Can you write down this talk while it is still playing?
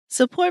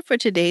Support for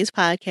today's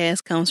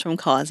podcast comes from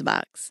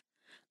CauseBox.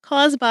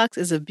 CauseBox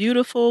is a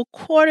beautiful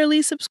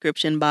quarterly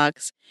subscription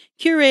box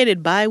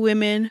curated by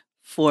women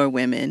for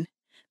women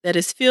that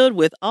is filled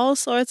with all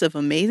sorts of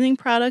amazing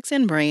products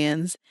and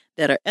brands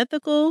that are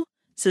ethical,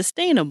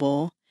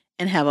 sustainable,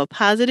 and have a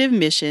positive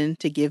mission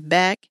to give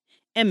back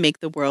and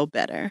make the world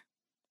better.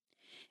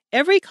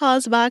 Every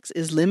CauseBox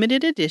is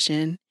limited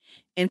edition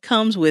and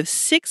comes with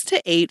 6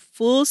 to 8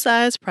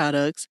 full-size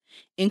products,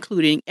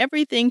 including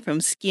everything from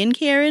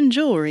skincare and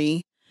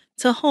jewelry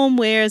to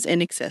homewares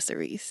and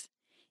accessories.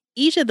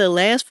 Each of the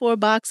last 4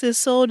 boxes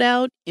sold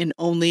out in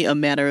only a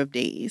matter of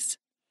days.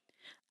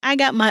 I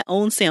got my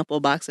own sample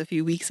box a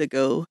few weeks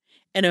ago,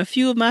 and a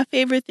few of my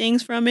favorite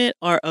things from it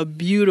are a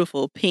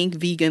beautiful pink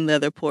vegan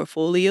leather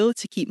portfolio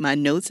to keep my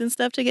notes and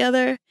stuff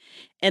together,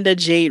 and a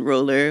jade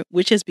roller,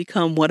 which has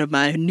become one of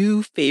my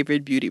new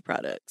favorite beauty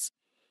products.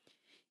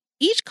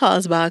 Each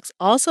CauseBox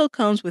also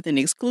comes with an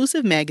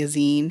exclusive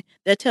magazine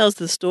that tells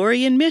the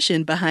story and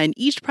mission behind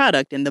each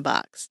product in the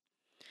box.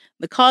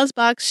 The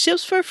CauseBox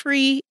ships for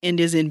free and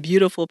is in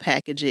beautiful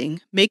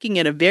packaging, making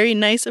it a very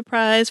nice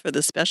surprise for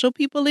the special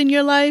people in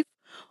your life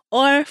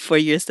or for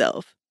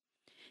yourself.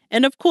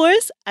 And of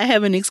course, I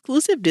have an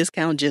exclusive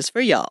discount just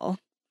for y'all.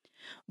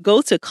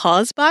 Go to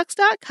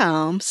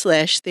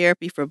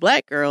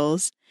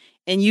causebox.com/therapyforblackgirls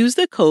and use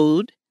the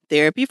code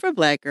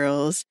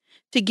therapyforblackgirls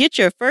to get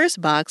your first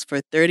box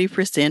for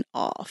 30%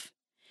 off.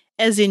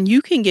 As in,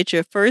 you can get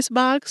your first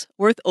box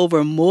worth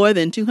over more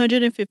than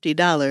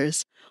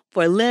 $250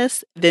 for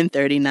less than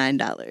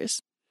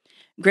 $39.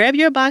 Grab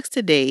your box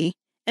today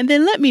and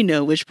then let me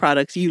know which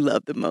products you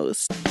love the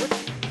most.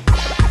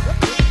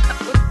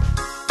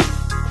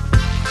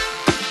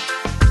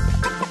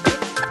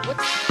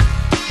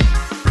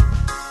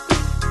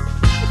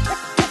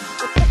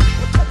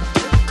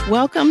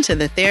 Welcome to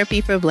the Therapy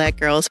for Black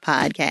Girls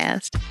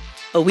podcast,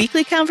 a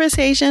weekly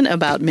conversation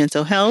about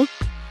mental health,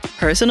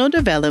 personal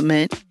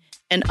development,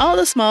 and all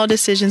the small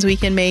decisions we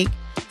can make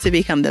to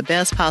become the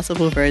best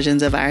possible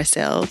versions of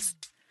ourselves.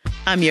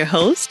 I'm your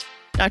host,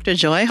 Dr.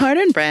 Joy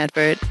Harden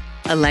Bradford,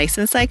 a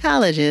licensed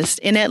psychologist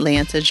in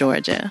Atlanta,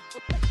 Georgia.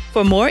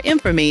 For more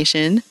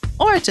information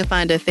or to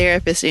find a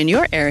therapist in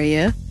your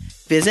area,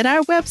 visit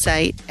our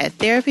website at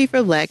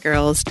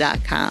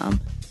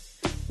therapyforblackgirls.com.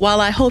 While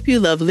I hope you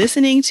love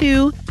listening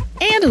to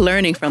and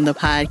learning from the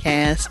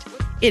podcast,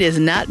 it is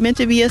not meant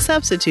to be a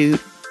substitute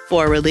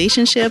for a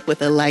relationship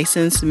with a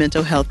licensed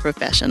mental health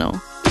professional.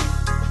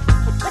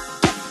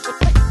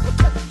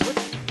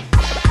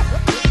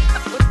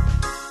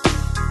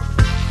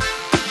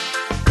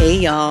 Hey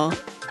y'all,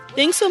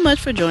 thanks so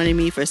much for joining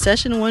me for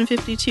session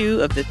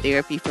 152 of the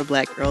Therapy for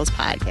Black Girls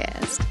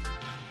podcast.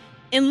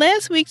 In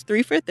last week's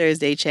 3 for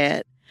Thursday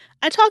chat,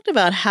 I talked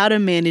about how to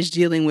manage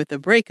dealing with a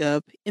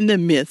breakup in the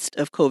midst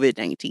of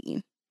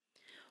COVID-19.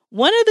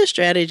 One of the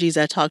strategies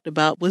I talked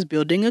about was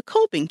building a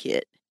coping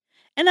kit,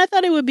 and I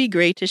thought it would be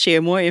great to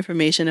share more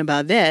information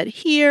about that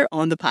here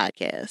on the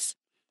podcast.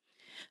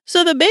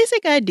 So the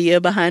basic idea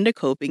behind a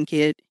coping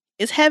kit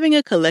is having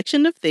a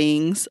collection of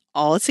things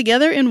all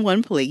together in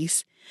one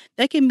place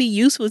that can be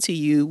useful to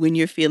you when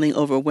you're feeling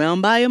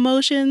overwhelmed by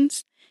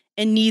emotions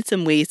and need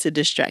some ways to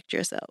distract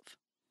yourself.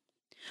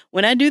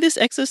 When I do this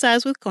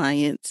exercise with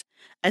clients,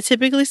 I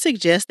typically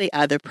suggest they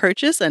either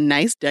purchase a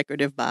nice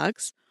decorative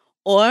box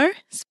or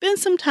spend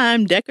some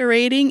time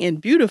decorating and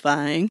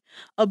beautifying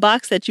a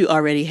box that you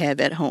already have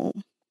at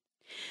home.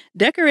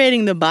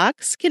 Decorating the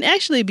box can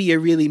actually be a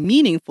really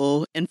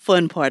meaningful and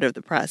fun part of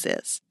the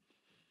process.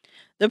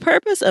 The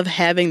purpose of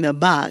having the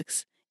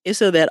box is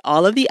so that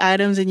all of the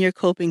items in your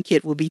coping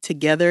kit will be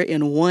together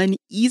in one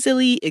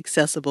easily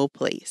accessible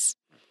place.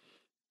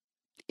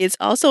 It's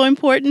also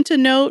important to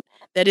note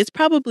that it's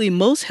probably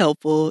most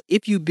helpful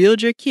if you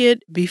build your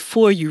kit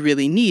before you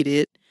really need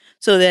it,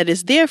 so that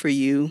it's there for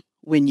you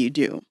when you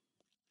do.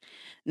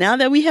 Now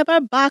that we have our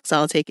box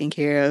all taken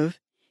care of,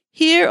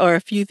 here are a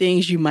few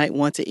things you might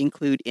want to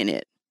include in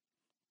it.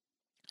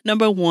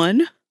 Number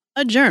 1,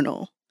 a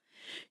journal.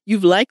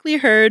 You've likely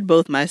heard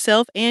both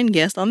myself and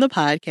guests on the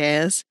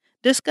podcast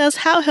discuss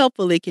how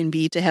helpful it can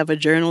be to have a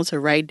journal to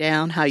write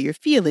down how you're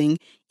feeling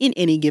in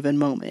any given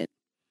moment.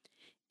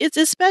 It's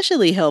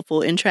especially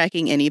helpful in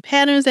tracking any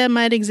patterns that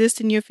might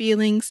exist in your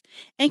feelings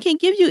and can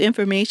give you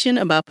information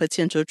about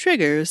potential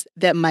triggers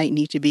that might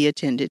need to be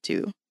attended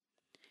to.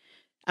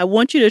 I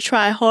want you to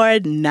try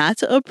hard not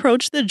to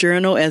approach the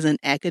journal as an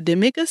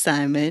academic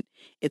assignment.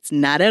 It's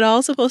not at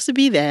all supposed to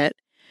be that.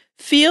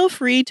 Feel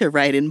free to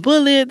write in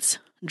bullets,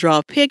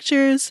 draw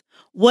pictures,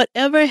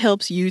 whatever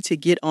helps you to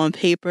get on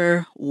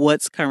paper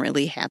what's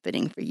currently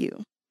happening for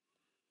you.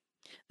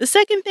 The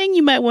second thing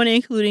you might want to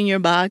include in your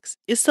box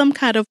is some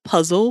kind of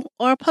puzzle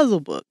or a puzzle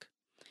book.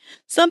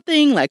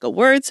 Something like a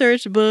word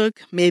search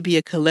book, maybe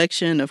a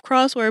collection of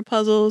crossword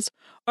puzzles,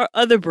 or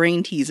other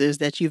brain teasers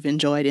that you've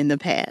enjoyed in the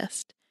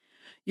past.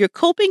 Your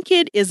coping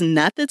kit is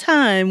not the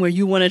time where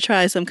you want to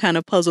try some kind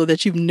of puzzle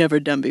that you've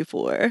never done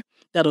before.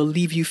 That'll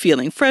leave you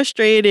feeling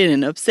frustrated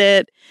and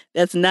upset.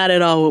 That's not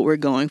at all what we're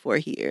going for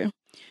here.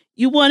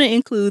 you want to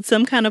include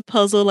some kind of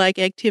puzzle-like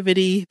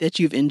activity that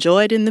you've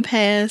enjoyed in the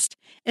past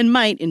and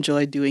might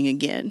enjoy doing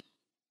again.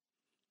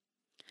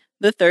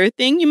 The third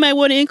thing you might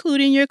want to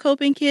include in your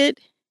coping kit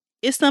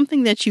is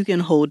something that you can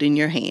hold in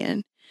your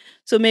hand.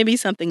 So maybe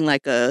something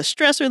like a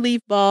stress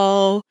relief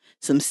ball,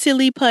 some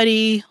silly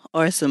putty,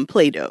 or some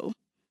Play-Doh.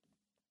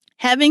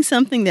 Having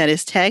something that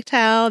is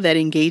tactile, that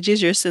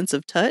engages your sense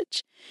of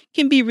touch,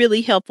 can be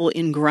really helpful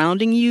in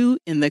grounding you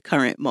in the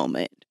current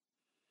moment.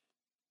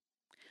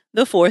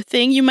 The fourth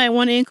thing you might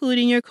want to include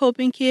in your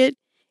coping kit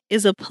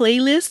is a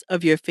playlist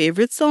of your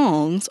favorite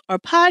songs or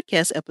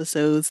podcast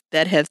episodes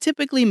that have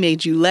typically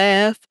made you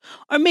laugh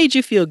or made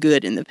you feel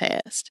good in the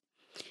past.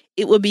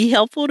 It would be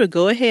helpful to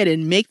go ahead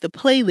and make the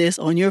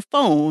playlist on your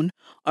phone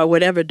or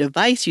whatever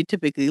device you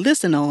typically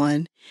listen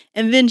on,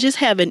 and then just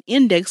have an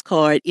index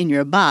card in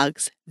your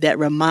box that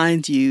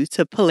reminds you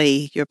to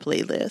play your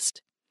playlist.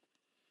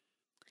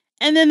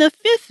 And then the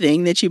fifth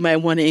thing that you might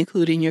want to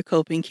include in your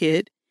coping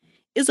kit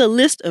is a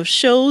list of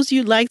shows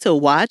you'd like to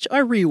watch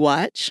or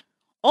rewatch,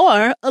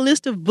 or a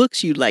list of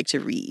books you'd like to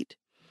read.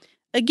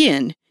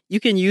 Again, you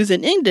can use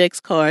an index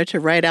card to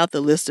write out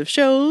the list of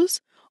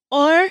shows,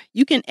 or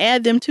you can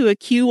add them to a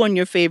queue on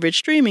your favorite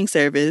streaming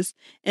service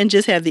and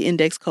just have the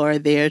index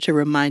card there to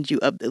remind you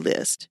of the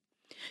list.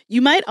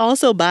 You might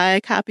also buy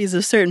copies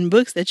of certain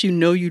books that you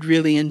know you'd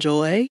really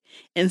enjoy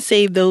and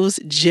save those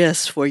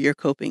just for your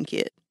coping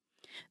kit.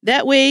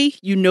 That way,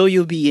 you know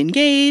you'll be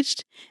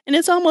engaged, and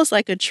it's almost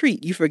like a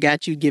treat you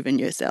forgot you'd given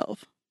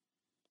yourself.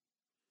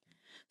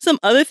 Some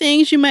other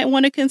things you might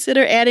want to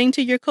consider adding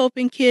to your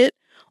coping kit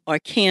are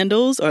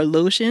candles or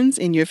lotions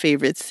in your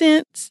favorite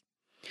scents,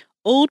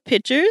 old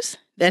pictures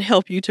that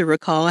help you to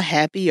recall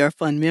happy or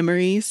fun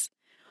memories,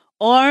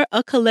 or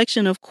a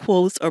collection of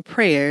quotes or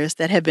prayers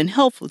that have been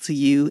helpful to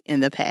you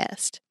in the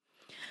past.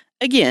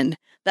 Again,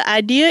 the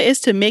idea is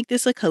to make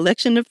this a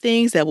collection of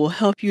things that will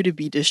help you to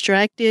be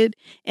distracted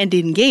and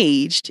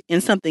engaged in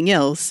something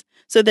else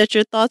so that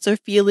your thoughts or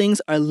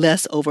feelings are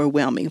less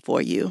overwhelming for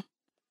you.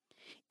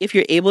 If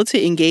you're able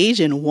to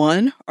engage in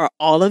one or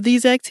all of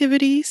these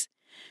activities,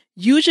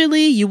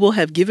 usually you will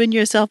have given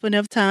yourself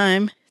enough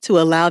time to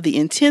allow the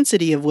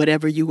intensity of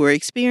whatever you were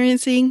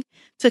experiencing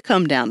to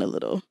come down a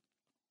little.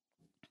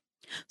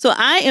 So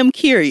I am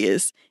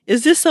curious,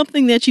 is this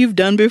something that you've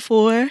done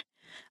before?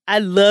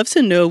 I'd love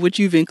to know what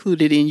you've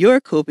included in your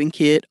coping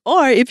kit,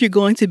 or if you're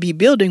going to be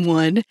building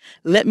one,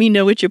 let me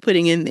know what you're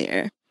putting in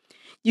there.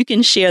 You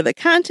can share the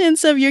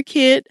contents of your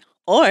kit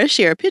or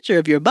share a picture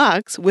of your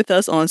box with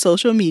us on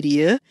social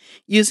media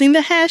using the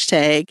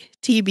hashtag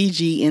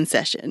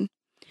TBGInSession.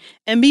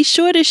 And be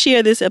sure to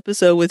share this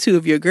episode with 2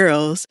 of your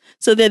girls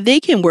so that they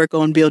can work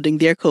on building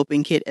their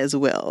coping kit as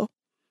well.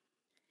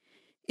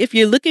 If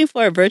you're looking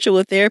for a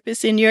virtual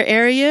therapist in your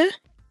area,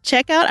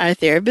 check out our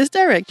therapist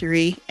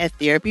directory at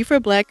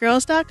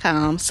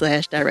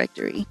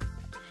therapyforblackgirls.com/directory.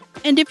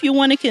 And if you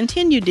want to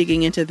continue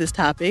digging into this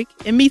topic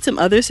and meet some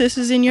other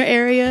sisters in your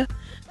area,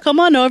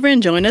 come on over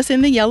and join us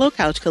in the Yellow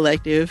Couch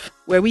Collective,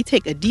 where we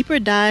take a deeper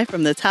dive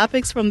from the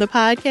topics from the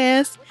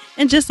podcast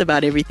and just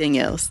about everything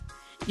else.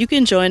 You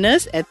can join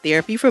us at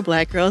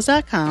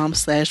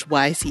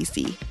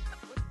therapyforblackgirls.com/YCC.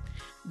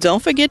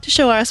 Don't forget to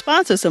show our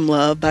sponsor some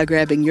love by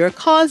grabbing your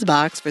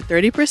CauseBox for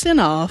 30%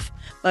 off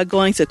by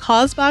going to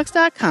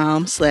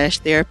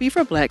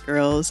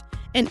causebox.com/therapyforblackgirls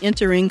and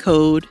entering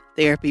code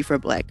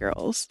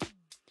therapyforblackgirls.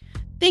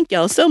 Thank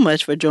y'all so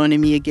much for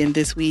joining me again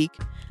this week.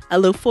 I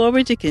look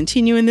forward to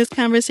continuing this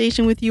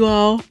conversation with you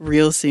all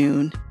real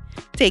soon.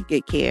 Take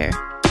good care.